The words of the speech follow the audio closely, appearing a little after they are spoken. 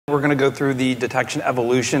We're going to go through the detection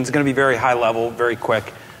evolution. It's going to be very high level, very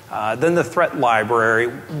quick. Then the threat library.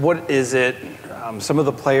 What is it? Some of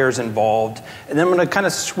the players involved. And then I'm going to kind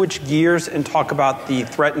of switch gears and talk about the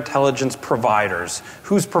threat intelligence providers.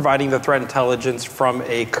 Who's providing the threat intelligence from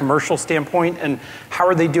a commercial standpoint, and how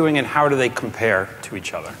are they doing, and how do they compare to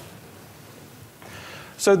each other?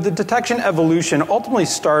 So the detection evolution ultimately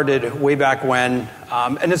started way back when,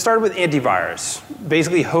 and it started with antivirus.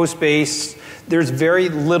 Basically host-based. There's very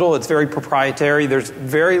little, it's very proprietary. There's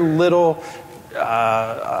very little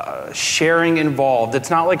sharing involved.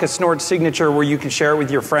 It's not like a snort signature where you can share it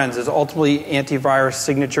with your friends. It's ultimately antivirus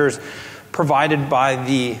signatures provided by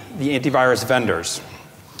the antivirus vendors.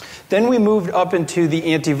 Then we moved up into the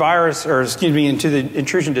antivirus, or excuse me, into the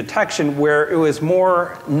intrusion detection, where it was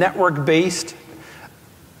more network-based,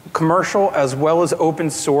 commercial as well as open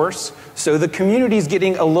source. So the community is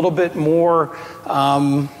getting a little bit more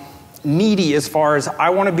needy as far as I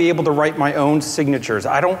want to be able to write my own signatures.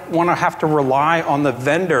 I don't want to have to rely on the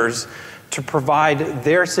vendors to provide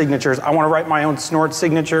their signatures. I want to write my own snort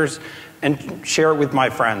signatures and share it with my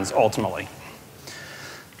friends ultimately.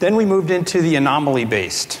 Then we moved into the anomaly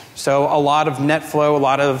based. So a lot of net flow, a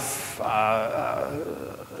lot of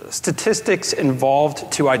statistics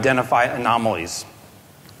involved to identify anomalies.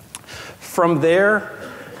 From there,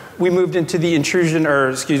 we moved into the intrusion,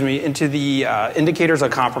 or excuse me, into the indicators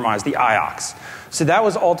of compromise, the IOCs. So that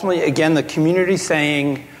was ultimately, again, the community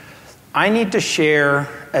saying, I need to share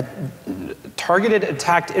targeted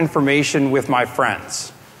attacked information with my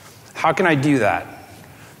friends. How can I do that?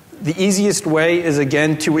 The easiest way is,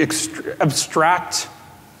 again, to abstract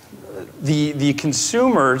the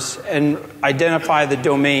consumers and identify the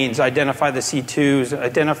domains, identify the C2s,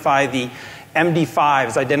 identify the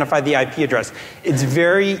MD5s, identify the IP address. It's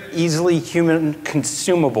very easily human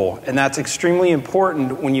consumable, and that's extremely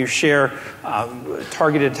important when you share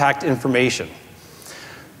targeted attacked information.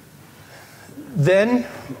 Then,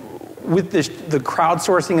 with the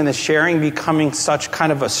crowdsourcing and the sharing becoming such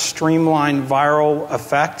kind of a streamlined viral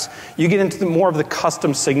effect, you get into more of the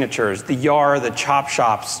custom signatures, the YAR, the chop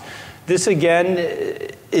shops. This, again,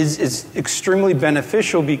 is extremely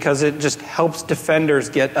beneficial because it just helps defenders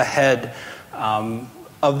get ahead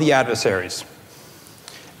of the adversaries.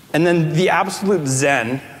 And then the absolute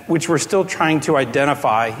zen, which we're still trying to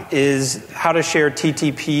identify, is how to share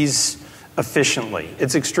TTPs efficiently.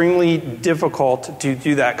 It's extremely difficult to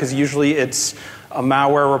do that because usually it's a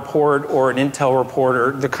malware report or an intel report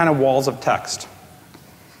or the kind of walls of text.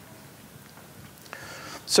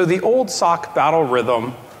 So the old SOC battle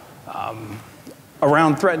rhythm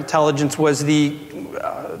around threat intelligence was the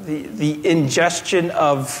ingestion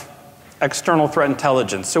of external threat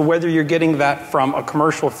intelligence. So whether you're getting that from a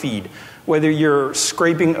commercial feed, whether you're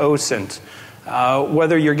scraping OSINT,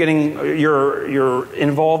 whether you're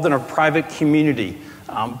involved in a private community,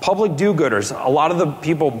 public do-gooders. A lot of the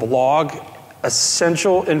people blog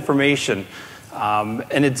essential information,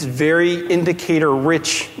 and it's very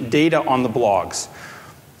indicator-rich data on the blogs.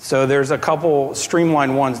 So there's a couple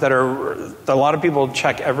streamlined ones that a lot of people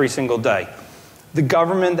check every single day. The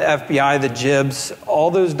government, the FBI, the DIBs,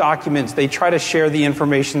 all those documents, they try to share the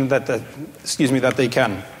information that they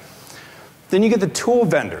can. Then you get the tool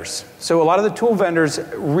vendors. So a lot of the tool vendors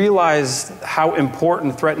realize how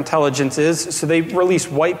important threat intelligence is, so they release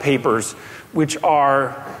white papers, which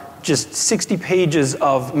are just 60 pages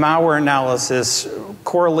of malware analysis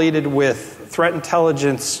correlated with threat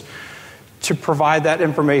intelligence to provide that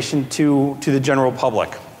information to the general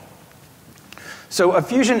public. So a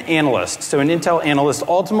fusion analyst, so an intel analyst,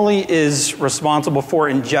 ultimately is responsible for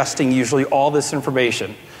ingesting usually all this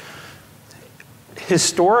information.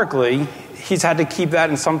 Historically, he's had to keep that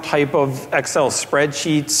in some type of Excel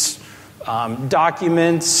spreadsheets,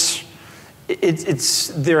 documents.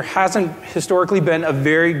 There hasn't historically been a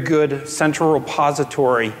very good central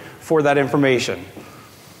repository for that information.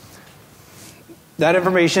 That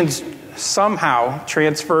information's somehow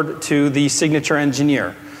transferred to the signature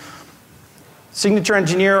engineer. Signature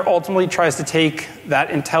engineer ultimately tries to take that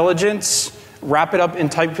intelligence, wrap it up in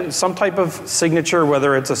some type of signature,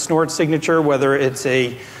 whether it's a snort signature, whether it's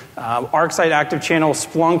a ArcSight active channel,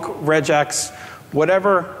 Splunk, regex,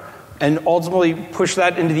 whatever, and ultimately push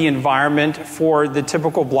that into the environment for the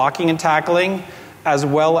typical blocking and tackling, as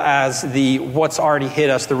well as the what's already hit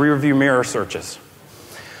us, the rear view mirror searches.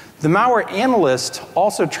 The malware analyst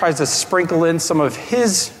also tries to sprinkle in some of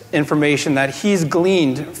his information that he's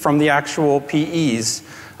gleaned from the actual PEs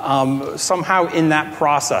somehow in that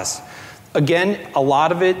process. Again, a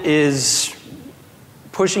lot of it is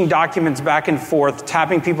pushing documents back and forth,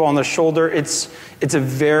 tapping people on the shoulder. It's a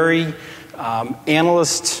very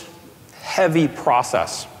analyst-heavy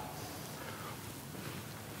process.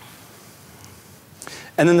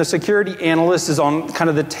 And then the security analyst is on kind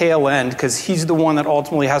of the tail end because he's the one that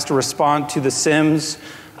ultimately has to respond to the SIMs,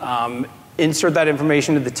 insert that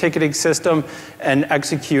information into the ticketing system, and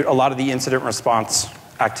execute a lot of the incident response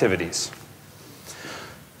activities.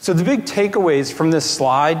 So the big takeaways from this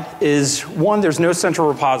slide is, one, there's no central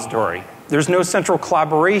repository. There's no central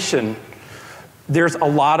collaboration. There's a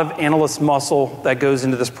lot of analyst muscle that goes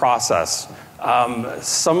into this process.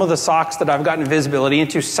 Some of the SOCs that I've gotten visibility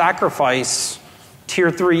into sacrifice tier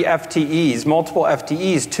 3 FTEs, multiple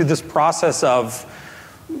FTEs, to this process of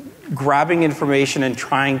grabbing information and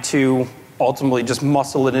trying to ultimately just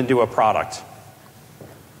muscle it into a product.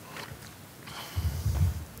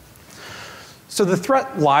 So the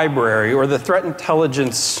threat library, or the threat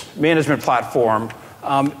intelligence management platform,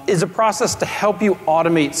 is a process to help you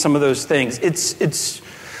automate some of those things.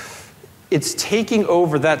 It's taking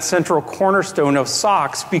over that central cornerstone of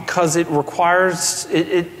SOCs because it requires,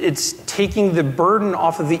 it's taking the burden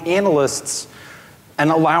off of the analysts and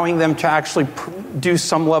allowing them to actually do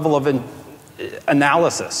some level of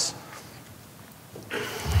analysis.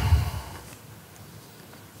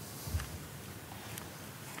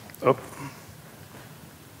 Oh.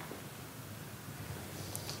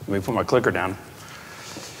 Let me put my clicker down.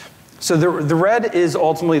 So the red is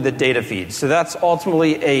ultimately the data feed. So that's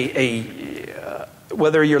ultimately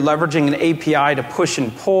whether you're leveraging an API to push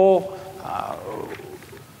and pull,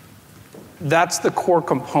 that's the core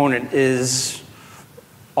component, is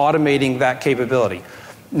automating that capability.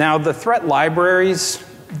 Now the threat libraries,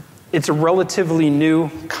 it's a relatively new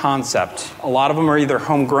concept. A lot of them are either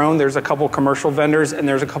homegrown, there's a couple commercial vendors, and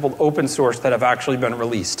there's a couple open source that have actually been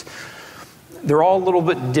released. They're all a little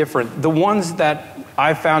bit different. The ones that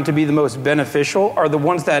I found to be the most beneficial are the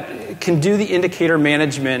ones that can do the indicator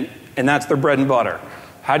management, and that's their bread and butter.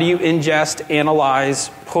 How do you ingest,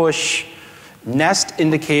 analyze, push, nest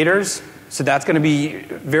indicators? So that's going to be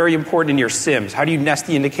very important in your SIMs. How do you nest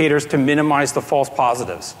the indicators to minimize the false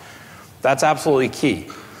positives? That's absolutely key.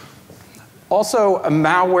 Also, a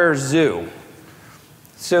malware zoo.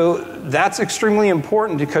 So that's extremely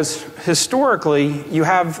important because historically you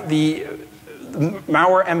have the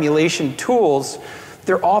malware emulation tools.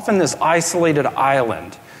 They're often this isolated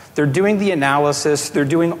island. They're doing the analysis, they're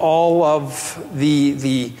doing all of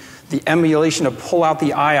the emulation to pull out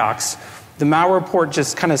the IOCs. The malware report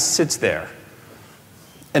just kind of sits there.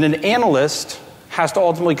 And an analyst has to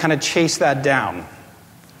ultimately kind of chase that down.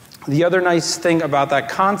 The other nice thing about that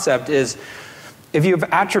concept is if you have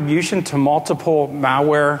attribution to multiple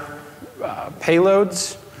malware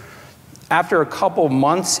payloads, after a couple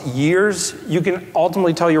months, years, you can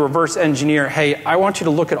ultimately tell your reverse engineer, hey, I want you to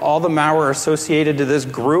look at all the malware associated to this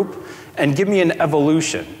group and give me an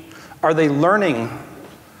evolution. Are they learning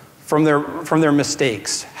from their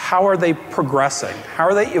mistakes? How are they progressing? How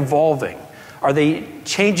are they evolving? Are they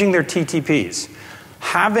changing their TTPs?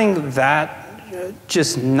 Having that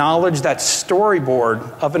just knowledge, that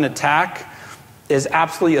storyboard of an attack is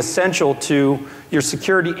absolutely essential to your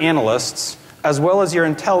security analysts as well as your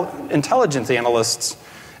intelligence analysts,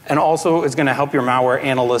 and also is going to help your malware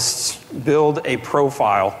analysts build a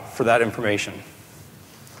profile for that information.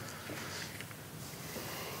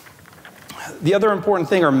 The other important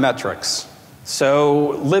thing are metrics. So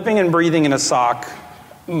living and breathing in a SOC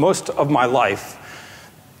most of my life,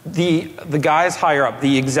 the guys higher up,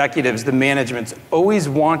 the executives, the managements, always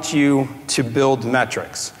want you to build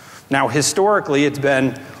metrics. Now historically it's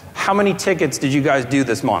been, how many tickets did you guys do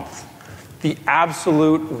this month? The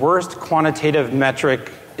absolute worst quantitative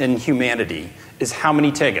metric in humanity is how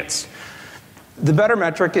many tickets. The better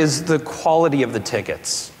metric is the quality of the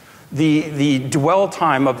tickets, the dwell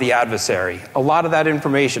time of the adversary, a lot of that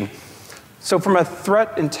information. So from a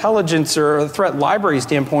threat intelligence or a threat library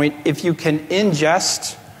standpoint, if you can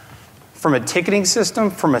ingest from a ticketing system,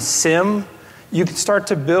 from a SIM, you can start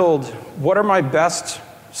to build, what are my best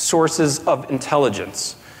sources of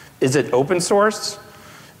intelligence? Is it open source?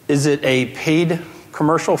 Is it a paid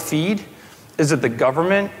commercial feed? Is it the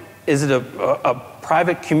government? Is it a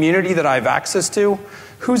private community that I have access to?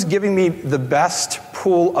 Who's giving me the best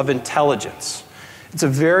pool of intelligence? It's a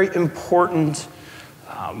very important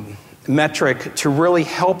metric to really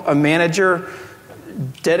help a manager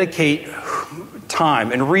dedicate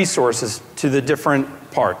time and resources to the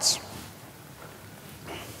different parts.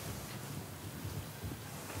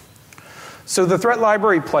 So the threat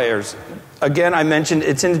library players, again, I mentioned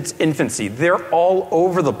it's in its infancy. They're all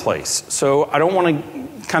over the place. So I don't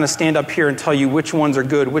want to kind of stand up here and tell you which ones are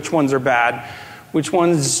good, which ones are bad, which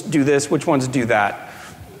ones do this, which ones do that.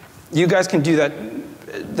 You guys can do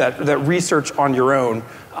that research on your own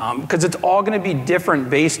because it's all going to be different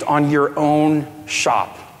based on your own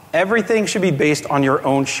shop. Everything should be based on your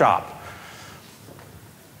own shop.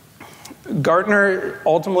 Gartner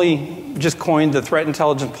ultimately just coined the threat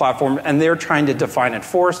intelligence platform, and they're trying to define it.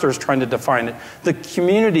 Forrester's trying to define it. The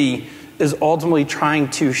community is ultimately trying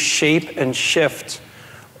to shape and shift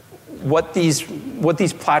what these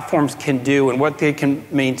platforms can do and what they can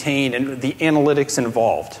maintain and the analytics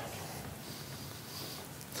involved.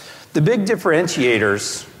 The big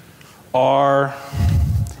differentiators are,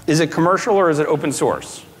 is it commercial or is it open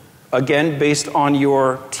source? Again, based on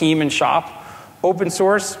your team and shop. Open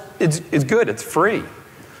source, it's good, it's free.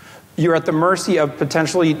 You're at the mercy of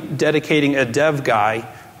potentially dedicating a dev guy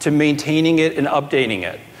to maintaining it and updating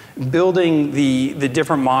it, building the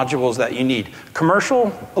different modules that you need.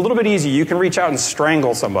 Commercial, a little bit easier. You can reach out and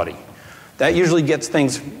strangle somebody. That usually gets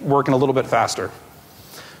things working a little bit faster.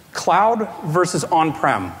 Cloud versus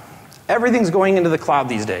on-prem. Everything's going into the cloud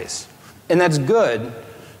these days, and that's good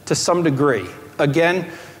to some degree. Again,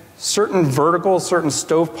 certain verticals, certain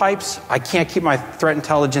stovepipes, I can't keep my threat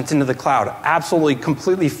intelligence into the cloud. Absolutely,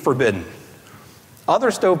 completely forbidden.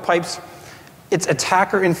 Other stovepipes, it's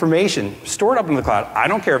attacker information stored up in the cloud. I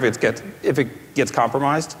don't care if it gets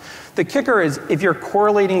compromised. The kicker is if you're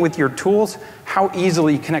correlating with your tools, how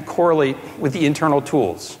easily can it correlate with the internal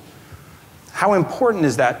tools? How important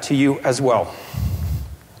is that to you as well?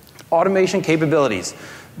 Automation capabilities.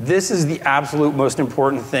 This is the absolute most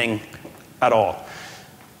important thing at all.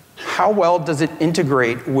 How well does it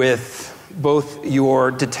integrate with both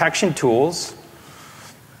your detection tools?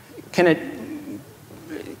 Can it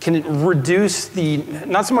reduce the,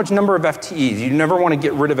 not so much number of FTEs, you never want to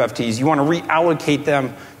get rid of FTEs, you want to reallocate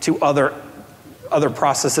them to other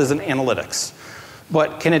processes and analytics.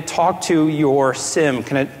 But can it talk to your SIM?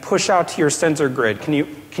 Can it push out to your sensor grid? Can you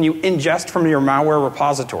ingest from your malware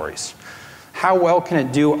repositories? How well can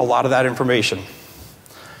it do a lot of that information?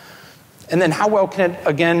 And then how well can it,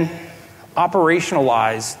 again,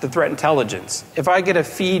 operationalize the threat intelligence? If I get a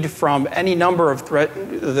feed from any number of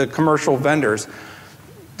the commercial vendors,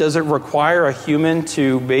 does it require a human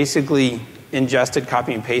to basically ingest it,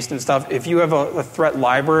 copy and paste and stuff? If you have a threat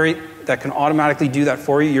library that can automatically do that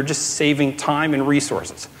for you, you're just saving time and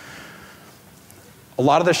resources. A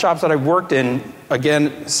lot of the shops that I've worked in,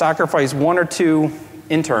 again, sacrifice 1 or 2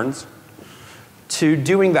 interns to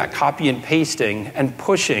doing that copy and pasting and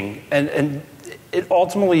pushing, and it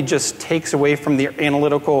ultimately just takes away from the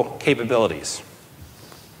analytical capabilities.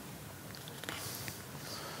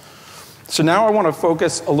 So now I want to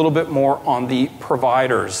focus a little bit more on the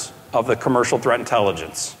providers of the commercial threat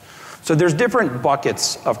intelligence. So there's different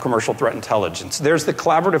buckets of commercial threat intelligence. There's the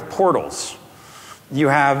collaborative portals. You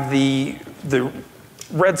have the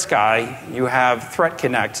Red Sky, you have Threat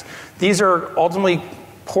Connect. These are ultimately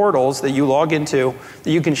portals that you log into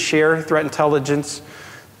that you can share threat intelligence.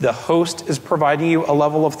 The host is providing you a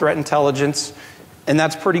level of threat intelligence, and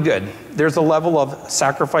that's pretty good. There's a level of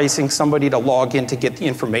sacrificing somebody to log in to get the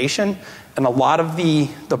information, and a lot of the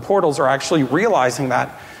portals are actually realizing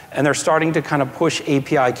that, and they're starting to kind of push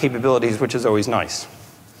API capabilities, which is always nice.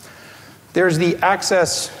 There's the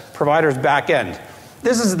access provider's back end.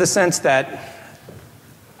 This is the sense that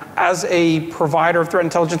as a provider of threat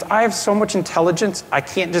intelligence, I have so much intelligence, I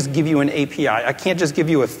can't just give you an API. I can't just give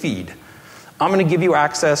you a feed. I'm going to give you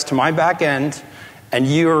access to my back end, and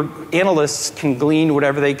your analysts can glean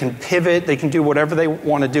whatever they can pivot, they can do whatever they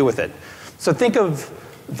want to do with it. So think of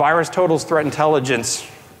VirusTotal's threat intelligence.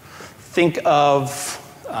 Think of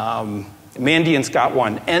Mandiant's got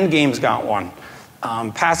one, Endgame's got one,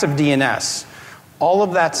 Passive DNS. All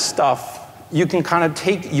of that stuff, you can kind of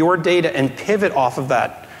take your data and pivot off of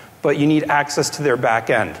that, but you need access to their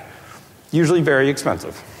back end. Usually very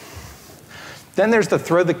expensive. Then there's the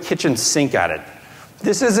throw the kitchen sink at it.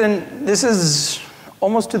 This is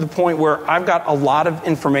almost to the point where I've got a lot of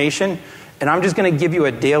information, and I'm just going to give you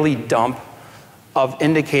a daily dump of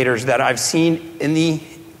indicators that I've seen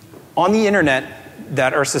on the internet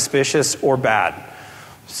that are suspicious or bad.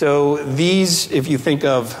 So these, if you think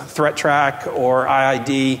of ThreatTrack or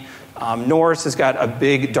IID, Norris has got a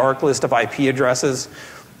big dark list of IP addresses.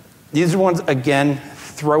 These are ones, again,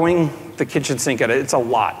 throwing the kitchen sink at it. It's a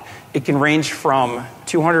lot. It can range from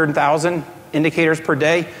 200,000 indicators per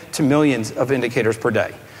day to millions of indicators per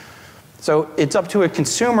day. So it's up to a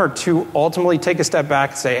consumer to ultimately take a step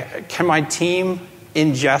back and say, can my team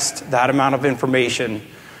ingest that amount of information?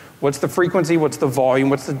 What's the frequency? What's the volume?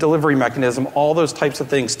 What's the delivery mechanism? All those types of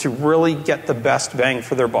things to really get the best bang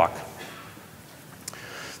for their buck.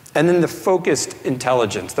 And then the focused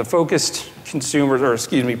intelligence, the focused consumers, or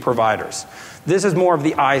excuse me, providers. This is more of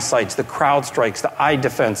the iSights, the CrowdStrikes, the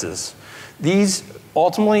iDefenses. These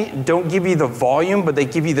ultimately don't give you the volume, but they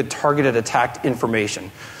give you the targeted attack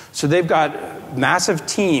information. So they've got massive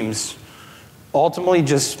teams ultimately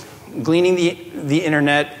just gleaning the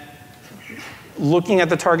internet, looking at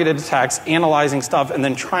the targeted attacks, analyzing stuff, and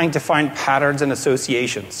then trying to find patterns and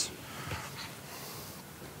associations.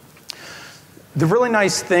 The really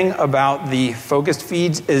nice thing about the focused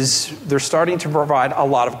feeds is they're starting to provide a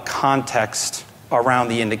lot of context around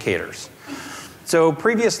the indicators. So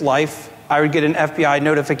previous life, I would get an FBI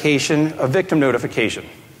notification, a victim notification,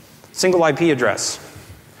 single IP address.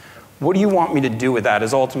 What do you want me to do with that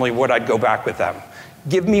is ultimately what I'd go back with them.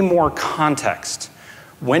 Give me more context.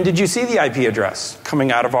 When did you see the IP address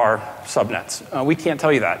coming out of our subnets? We can't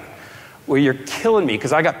tell you that. Well, you're killing me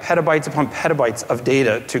because I got petabytes upon petabytes of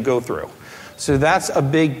data to go through. So that's a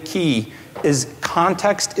big key, is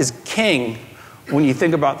context is king when you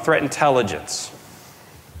think about threat intelligence.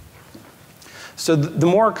 So the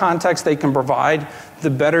more context they can provide,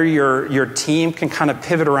 the better your team can kind of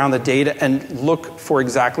pivot around the data and look for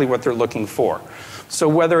exactly what they're looking for. So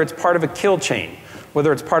whether it's part of a kill chain,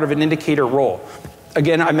 whether it's part of an indicator role.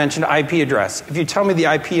 Again, I mentioned IP address. If you tell me the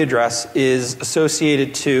IP address is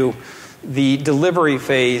associated to the delivery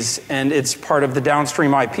phase and it's part of the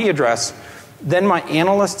downstream IP address, then my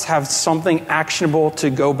analysts have something actionable to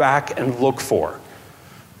go back and look for.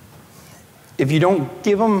 If you don't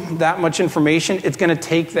give them that much information, it's going to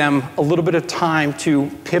take them a little bit of time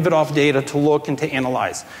to pivot off data, to look and to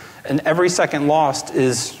analyze. And every second lost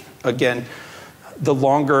is, again, the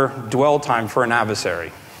longer dwell time for an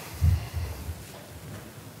adversary.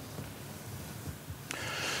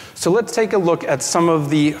 So let's take a look at some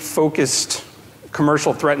of the focused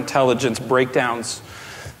commercial threat intelligence breakdowns.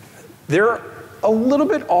 They're a little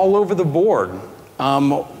bit all over the board.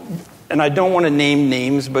 And I don't want to name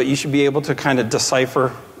names, but you should be able to kind of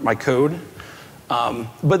decipher my code.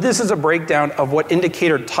 But this is a breakdown of what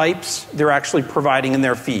indicator types they're actually providing in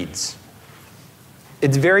their feeds.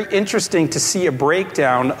 It's very interesting to see a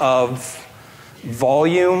breakdown of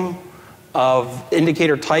volume, of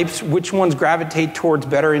indicator types, which ones gravitate towards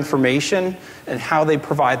better information, and how they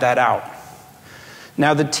provide that out.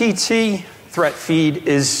 Now the TT threat feed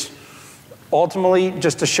is ultimately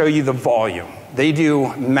just to show you the volume. They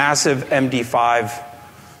do massive MD5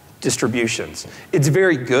 distributions. It's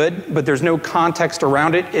very good, but there's no context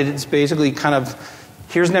around it. It's basically kind of,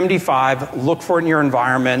 here's an MD5, look for it in your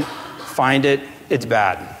environment, find it, it's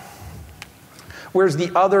bad. Whereas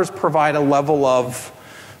the others provide a level of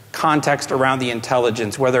context around the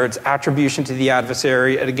intelligence, whether it's attribution to the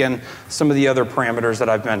adversary, and again, some of the other parameters that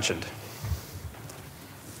I've mentioned.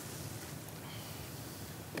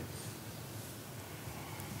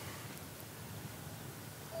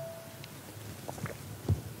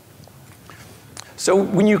 So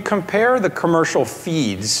when you compare the commercial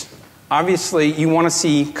feeds, obviously you want to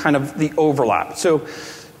see kind of the overlap. So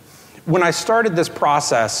when I started this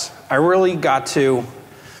process, I really got to,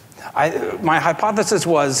 my hypothesis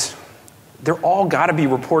was they're all got to be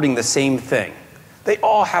reporting the same thing. They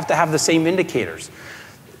all have to have the same indicators.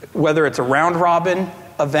 Whether it's a round robin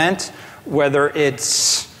event, whether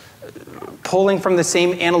it's pulling from the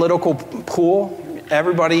same analytical pool,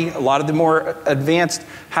 everybody, a lot of the more advanced,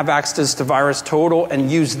 have access to VirusTotal and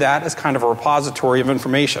use that as kind of a repository of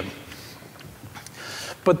information.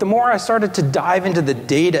 But the more I started to dive into the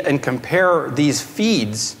data and compare these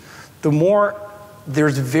feeds, the more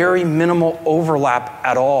there's very minimal overlap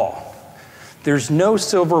at all. There's no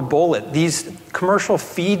silver bullet. These commercial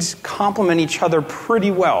feeds complement each other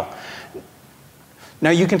pretty well.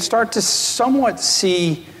 Now you can start to somewhat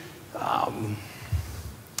see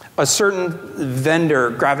a certain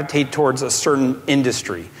vendor gravitate towards a certain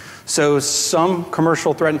industry. So some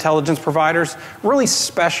commercial threat intelligence providers really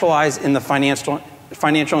specialize in the financial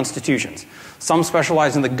institutions. Some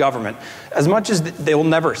specialize in the government. As much as they will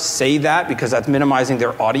never say that because that's minimizing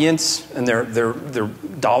their audience and their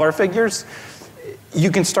dollar figures,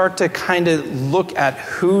 you can start to kind of look at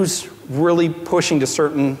who's really pushing to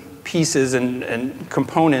certain pieces and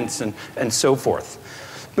components and so forth.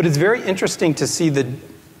 But it's very interesting to see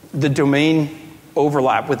the domain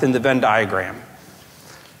overlap within the Venn diagram.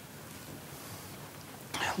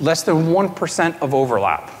 Less than 1% of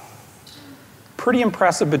overlap. Pretty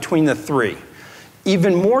impressive between the three.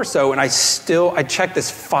 Even more so, and I checked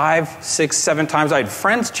this 5, 6, 7 times. I had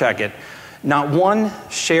friends check it. Not one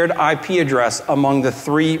shared IP address among the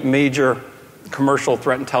 3 major commercial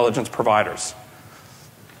threat intelligence providers.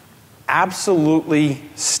 Absolutely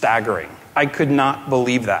staggering. I could not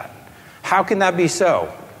believe that. How can that be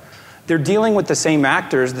so? They're dealing with the same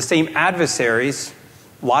actors, the same adversaries,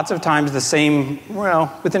 lots of times the same,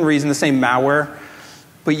 well, within reason, the same malware.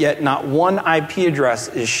 but yet not one IP address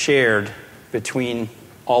is shared between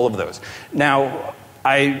all of those. Now,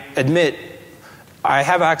 I admit I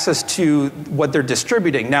have access to what they're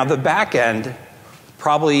distributing. Now, the back end,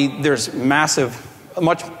 probably there's much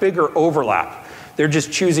bigger overlap. They're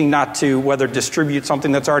just choosing not to whether distribute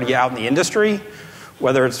something that's already out in the industry,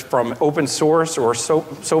 whether it's from open source or so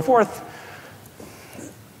forth.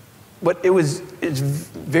 But it's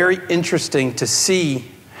very interesting to see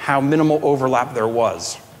how minimal overlap there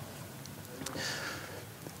was.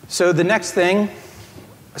 So the next thing,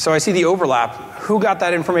 so I see the overlap. Who got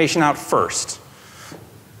that information out first?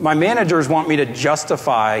 My managers want me to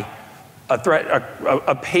justify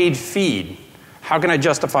a paid feed. How can I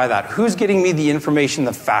justify that? Who's getting me the information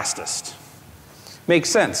the fastest? Makes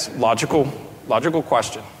sense. Logical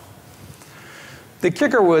question. The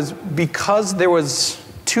kicker was because there was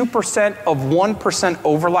 2% of 1%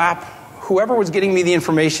 overlap, whoever was getting me the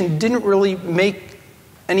information didn't really make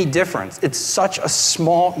any difference. It's such a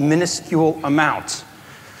small, minuscule amount.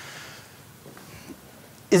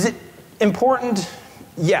 Is it important?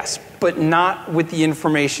 Yes, but not with the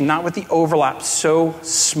information, not with the overlap so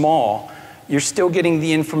small. You're still getting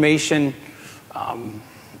the information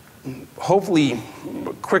hopefully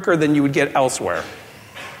quicker than you would get elsewhere.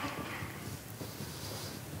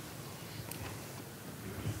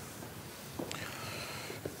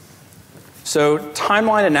 So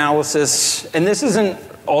timeline analysis, and this isn't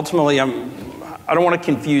ultimately, I don't want to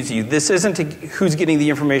confuse you. This isn't who's getting the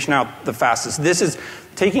information out the fastest. This is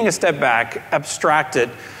taking a step back, abstract it.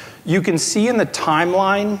 You can see in the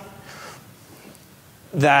timeline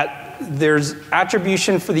that there's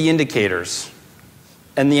attribution for the indicators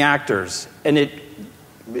and the actors, and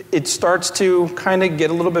it starts to kind of get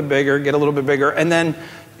a little bit bigger, and then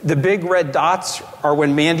the big red dots are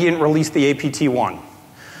when Mandiant released the APT1.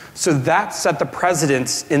 So that set the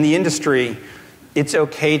precedence in the industry. It's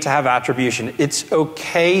okay to have attribution. It's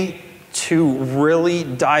okay to really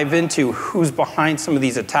dive into who's behind some of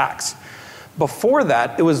these attacks. Before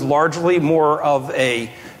that, it was largely more of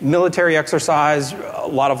a military exercise. A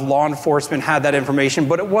lot of law enforcement had that information,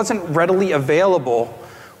 but it wasn't readily available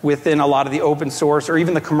within a lot of the open source or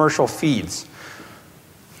even the commercial feeds.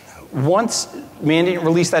 Once Mandiant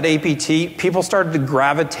released that APT, people started to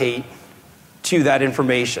gravitate to that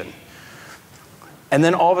information. And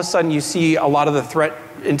then all of a sudden you see a lot of the threat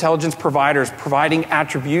intelligence providers providing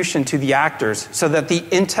attribution to the actors so that the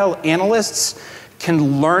intel analysts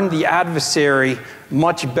can learn the adversary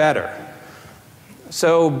much better.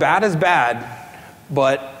 So bad is bad,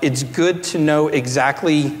 but it's good to know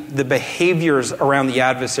exactly the behaviors around the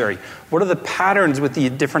adversary. What are the patterns with the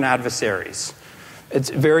different adversaries?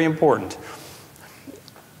 It's very important.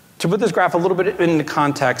 To put this graph a little bit into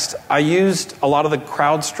context, I used a lot of the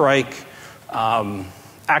CrowdStrike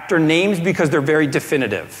actor names because they're very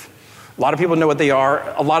definitive. A lot of people know what they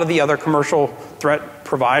are. A lot of the other commercial threat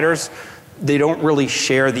providers, they don't really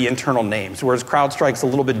share the internal names, whereas CrowdStrike's a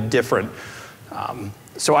little bit different.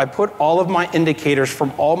 So I put all of my indicators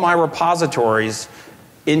from all my repositories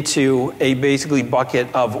into a basically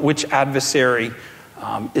bucket of which adversary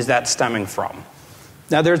is that stemming from.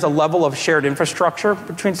 Now there's a level of shared infrastructure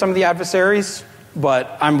between some of the adversaries,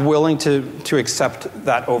 but I'm willing to accept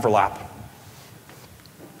that overlap.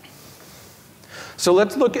 So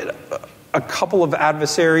let's look at a couple of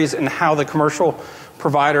adversaries and how the commercial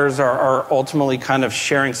providers are ultimately kind of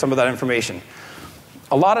sharing some of that information.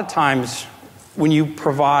 A lot of times when you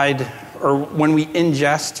provide or when we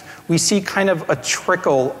ingest, we see kind of a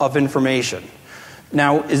trickle of information.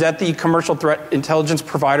 Now, is that the commercial threat intelligence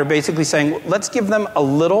provider basically saying, let's give them a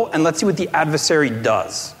little and let's see what the adversary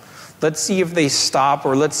does. Let's see if they stop,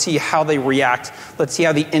 or let's see how they react. Let's see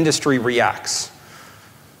how the industry reacts.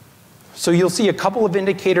 So you'll see a couple of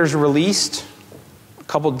indicators released, a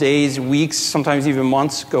couple days, weeks, sometimes even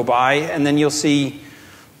months go by, and then you'll see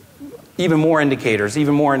even more indicators,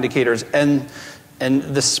 and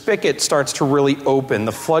the spigot starts to really open,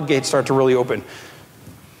 the floodgates start to really open.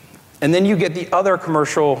 And then you get the other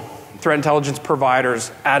commercial threat intelligence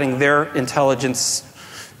providers adding their intelligence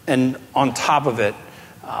and on top of it,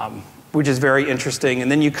 which is very interesting.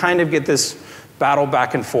 And then you kind of get this battle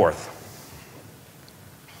back and forth.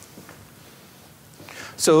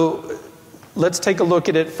 So let's take a look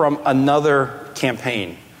at it from another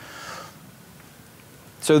campaign.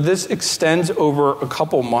 So this extends over a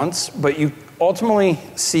couple months, but you ultimately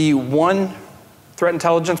see one threat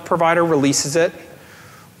intelligence provider releases it.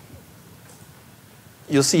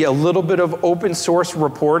 You'll see a little bit of open source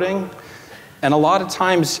reporting, and a lot of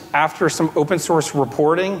times after some open source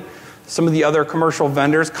reporting, some of the other commercial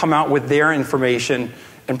vendors come out with their information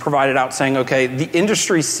and provide it out saying, okay, the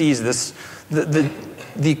industry sees this,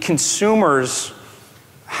 the consumers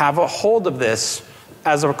have a hold of this.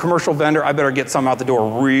 As a commercial vendor, I better get some out the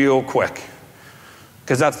door real quick.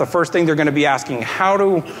 Because that's the first thing they're going to be asking. How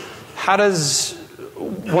does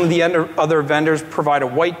one of the other vendors provide a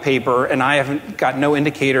white paper and I haven't got no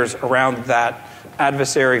indicators around that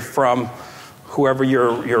adversary from whoever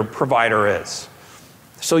your provider is?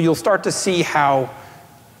 So you'll start to see how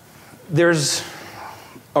there's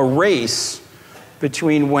a race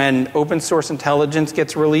between when open source intelligence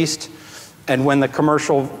gets released and when the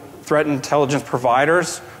commercial threat intelligence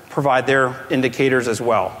providers provide their indicators as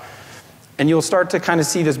well. And you'll start to kind of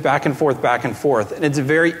see this back and forth, back and forth. And it's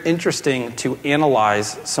very interesting to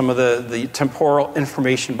analyze some of the temporal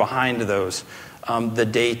information behind those, the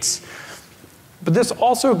dates. But this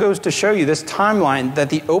also goes to show you this timeline that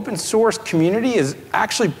the open source community is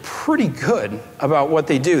actually pretty good about what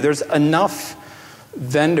they do. There's enough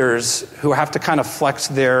vendors who have to kind of flex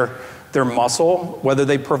their muscle, whether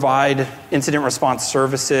they provide incident response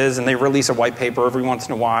services and they release a white paper every once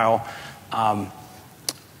in a while.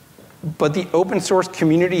 But the open source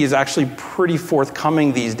community is actually pretty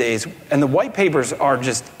forthcoming these days. And the white papers are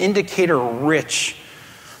just indicator rich,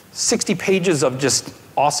 60 pages of just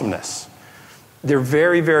awesomeness. They're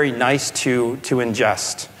very, very nice to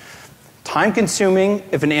ingest. Time consuming,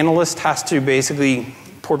 if an analyst has to basically,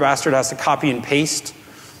 poor bastard has to copy and paste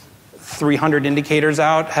 300 indicators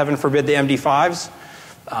out, heaven forbid the MD5s.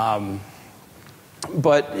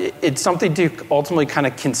 But it's something to ultimately kind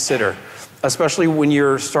of consider, especially when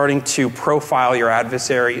you're starting to profile your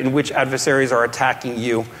adversary and which adversaries are attacking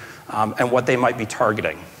you and what they might be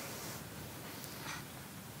targeting.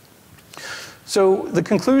 So the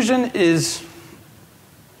conclusion is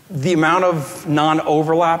the amount of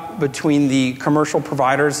non-overlap between the commercial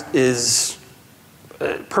providers is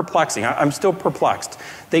perplexing. I'm still perplexed.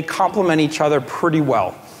 They complement each other pretty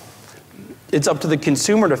well. It's up to the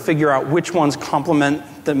consumer to figure out which ones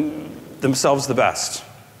complement themselves the best.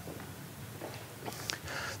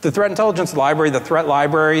 The threat intelligence library, the threat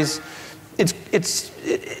libraries, it's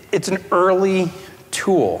an early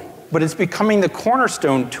tool, but it's becoming the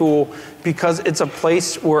cornerstone tool because it's a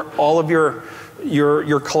place where all of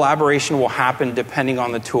your collaboration will happen depending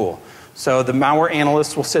on the tool. So the malware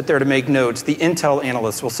analysts will sit there to make notes. The intel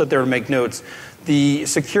analysts will sit there to make notes. The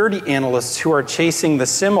security analysts who are chasing the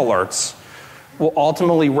SIM alerts will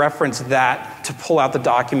ultimately reference that to pull out the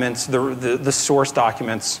documents, the source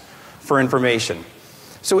documents for information.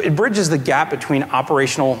 So it bridges the gap between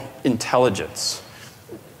operational intelligence.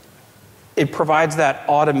 It provides that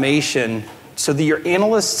automation so that your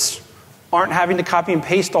analysts aren't having to copy and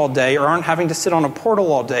paste all day or aren't having to sit on a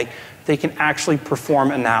portal all day. They can actually perform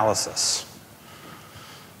analysis.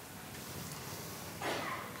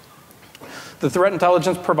 The threat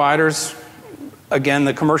intelligence providers, again,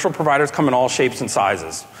 the commercial providers come in all shapes and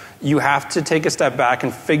sizes. You have to take a step back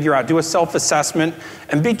and figure out, do a self-assessment,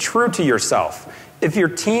 and be true to yourself. If your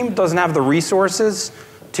team doesn't have the resources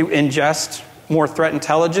to ingest more threat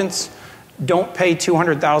intelligence, don't pay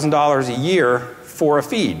 $200,000 a year for a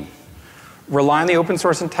feed. Rely on the open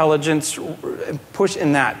source intelligence, push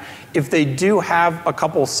in that. If they do have a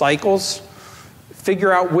couple cycles,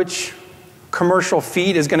 figure out which commercial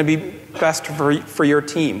feed is going to be best for your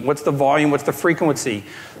team. What's the volume? What's the frequency?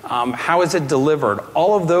 How is it delivered?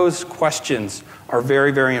 All of those questions are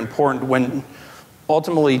very, very important when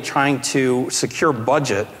ultimately trying to secure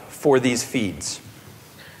budget for these feeds.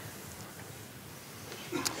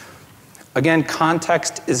 Again,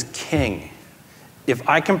 context is king. If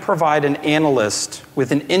I can provide an analyst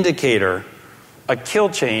with an indicator, a kill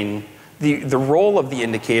chain, the role of the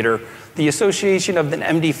indicator, the association of an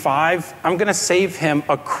MD5, I'm going to save him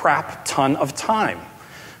a crap ton of time.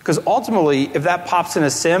 Because ultimately, if that pops in a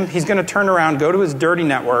SIM, he's going to turn around, go to his dirty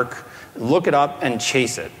network, look it up, and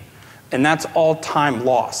chase it. And that's all time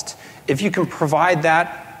lost. If you can provide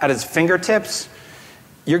that at his fingertips,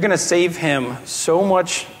 you're going to save him so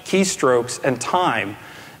much keystrokes and time,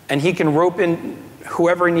 and he can rope in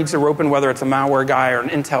whoever he needs to rope in, whether it's a malware guy or an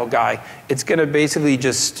intel guy. It's going to basically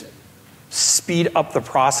just speed up the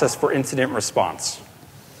process for incident response.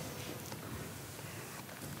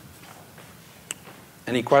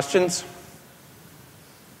 Any questions?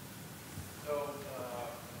 So,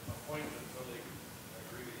 a point that totally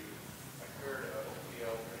agree with you. I compared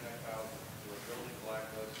OPL 39,000 to a building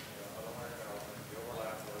blacklist of 100,000. The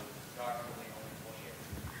overlap was documentally only 28.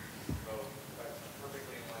 So that's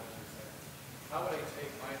perfectly in line with what you're saying. How would I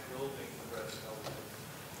take my building threat intelligence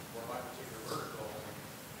or my particular vertical and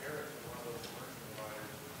compare it to one of those emerging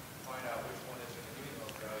providers to find out which one is going to give me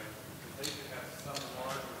those values? They should have some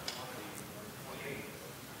larger quantity, 28.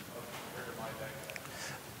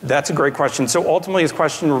 That's a great question. So ultimately, his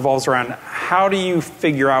question revolves around how do you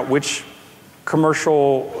figure out which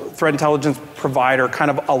commercial threat intelligence provider kind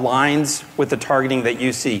of aligns with the targeting that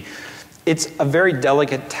you see? It's a very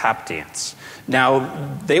delicate tap dance.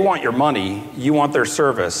 Now, they want your money, you want their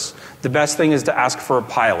service. The best thing is to ask for a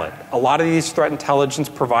pilot. A lot of these threat intelligence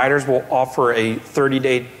providers will offer a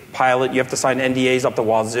 30-day pilot. You have to sign NDAs up the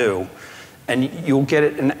wazoo, and you'll get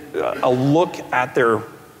a look at their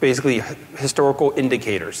basically historical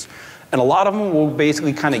indicators. And a lot of them will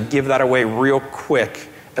basically kind of give that away real quick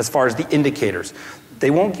as far as the indicators. They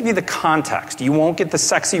won't give you the context. You won't get the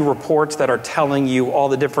sexy reports that are telling you all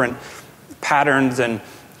the different patterns and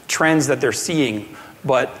trends that they're seeing,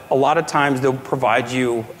 but a lot of times they'll provide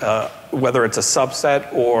you, whether it's a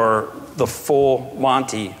subset or the full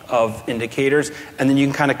Monty of indicators, and then you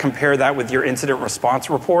can kind of compare that with your incident response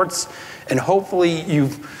reports, and hopefully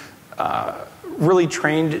you've really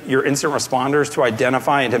trained your incident responders to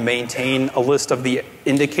identify and to maintain a list of the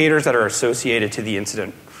indicators that are associated to the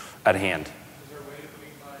incident at hand. Is there a way that we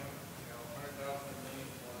find, 100,000 million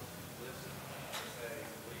plus list and say,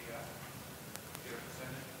 what do you got? Get a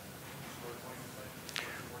percentage? Score 20%?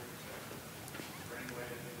 Score 40%? Is there any way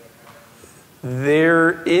to do that kind of?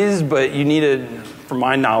 There is, but you needed, from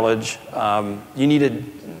my knowledge, you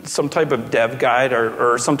needed some type of dev guide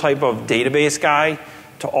or some type of database guy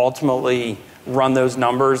to ultimately run those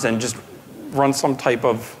numbers and just run some type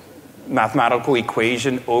of mathematical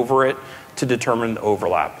equation over it to determine the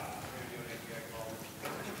overlap.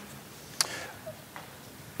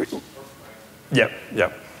 Yep.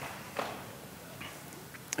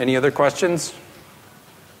 Any other questions?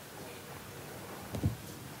 In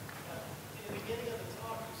the beginning of the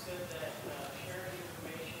talk, you said that sharing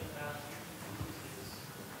information about is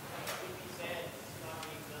not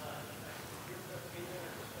being done. Your opinion or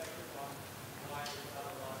perspective on why there's not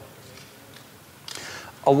a lot of information?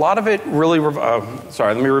 A lot of it really,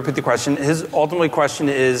 sorry, let me repeat the question. His ultimate question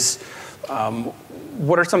is,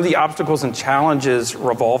 what are some of the obstacles and challenges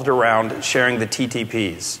revolved around sharing the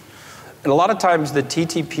TTPs? And a lot of times the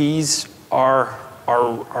TTPs are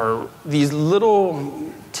these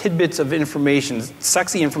little tidbits of information,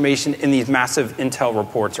 sexy information in these massive intel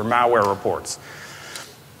reports or malware reports.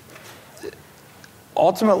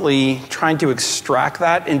 Ultimately, trying to extract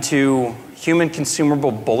that into human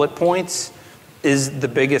consumable bullet points is the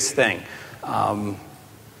biggest thing.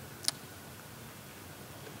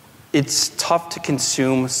 It's tough to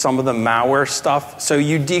consume some of the malware stuff. So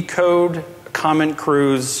you decode comment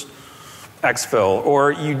crews exfil,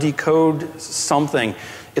 or you decode something.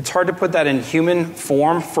 It's hard to put that in human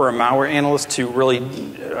form for a malware analyst to really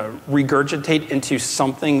regurgitate into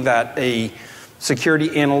something that a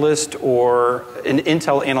security analyst or an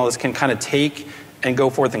intel analyst can kind of take and go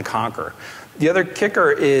forth and conquer. The other kicker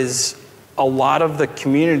is a lot of the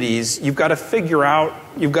communities, you've got to figure out,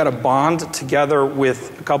 you've got to bond together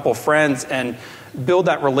with a couple friends and build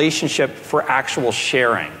that relationship for actual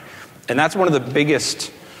sharing. And that's one of the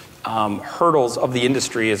biggest hurdles of the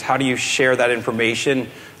industry is how do you share that information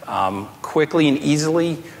quickly and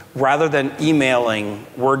easily rather than emailing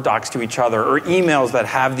Word docs to each other or emails that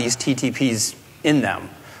have these TTPs in them.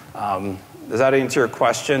 Does that answer your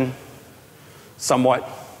question? Somewhat.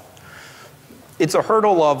 It's a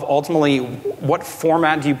hurdle of ultimately what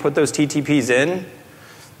format do you put those TTPs in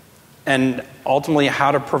and ultimately how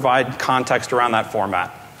to provide context around that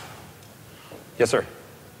format. Yes, sir.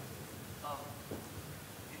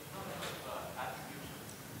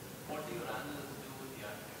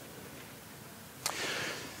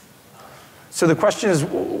 So the question is,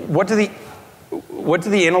 what do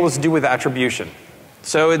the analysts do with attribution?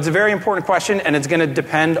 So it's a very important question, and it's going to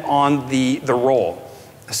depend on the role.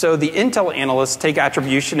 So the intel analysts take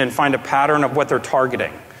attribution and find a pattern of what they're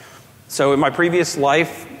targeting. So in my previous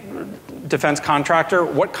life, defense contractor,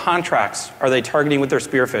 what contracts are they targeting with their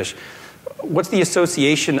spearfish? What's the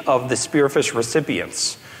association of the spearfish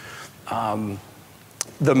recipients?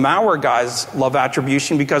 The malware guys love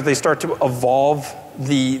attribution because they start to evolve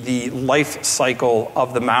the life cycle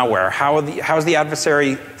of the malware. How is the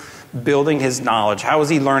adversary building his knowledge? How is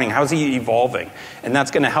he learning? How is he evolving? And that's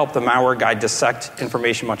going to help the malware guy dissect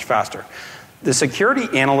information much faster. The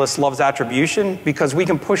security analyst loves attribution because we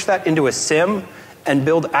can push that into a SIM and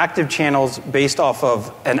build active channels based off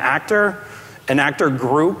of an actor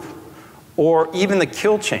group, or even the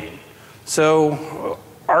kill chain. So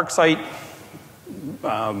ArcSight,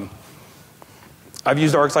 I've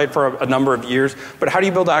used ArcSight for a number of years, but how do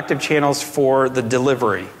you build active channels for the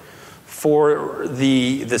delivery? For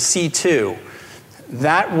the C2,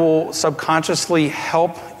 that will subconsciously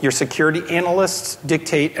help your security analysts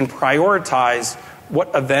dictate and prioritize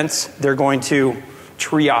what events they're going to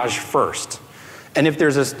triage first. And if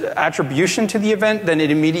there's an attribution to the event, then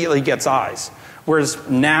it immediately gets eyes. Whereas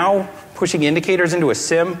now, pushing indicators into a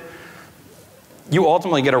SIM, you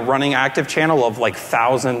ultimately get a running active channel of like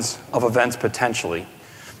thousands of events potentially.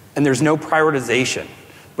 And there's no prioritization.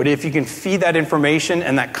 But if you can feed that information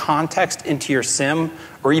and that context into your SIM,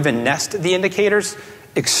 or even nest the indicators,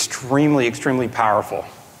 extremely, extremely powerful.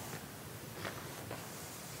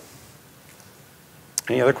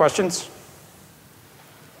 Any other questions?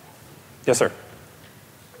 Yes, sir.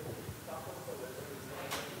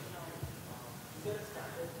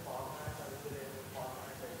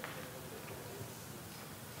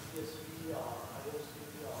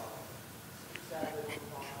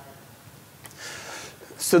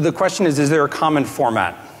 So the question is there a common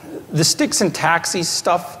format? The sticks and taxis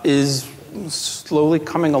stuff is slowly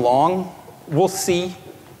coming along. We'll see.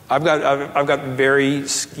 I've got very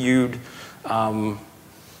skewed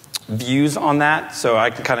views on that, so I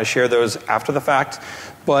can kind of share those after the fact.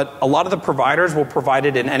 But a lot of the providers will provide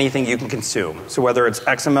it in anything you can consume. So whether it's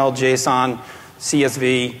XML, JSON,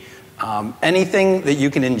 CSV, anything that you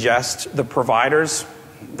can ingest, the providers,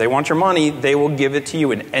 they want your money, they will give it to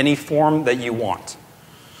you in any form that you want.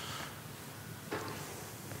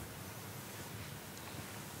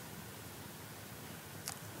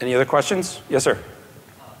 Any other questions? Yes, sir.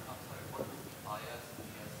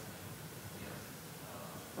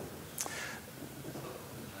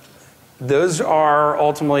 Those are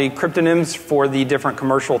ultimately cryptonyms for the different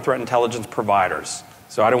commercial threat intelligence providers.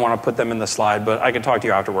 So I don't want to put them in the slide, but I can talk to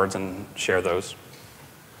you afterwards and share those.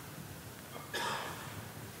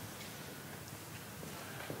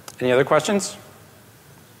 Any other questions?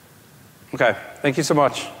 Okay, thank you so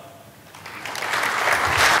much.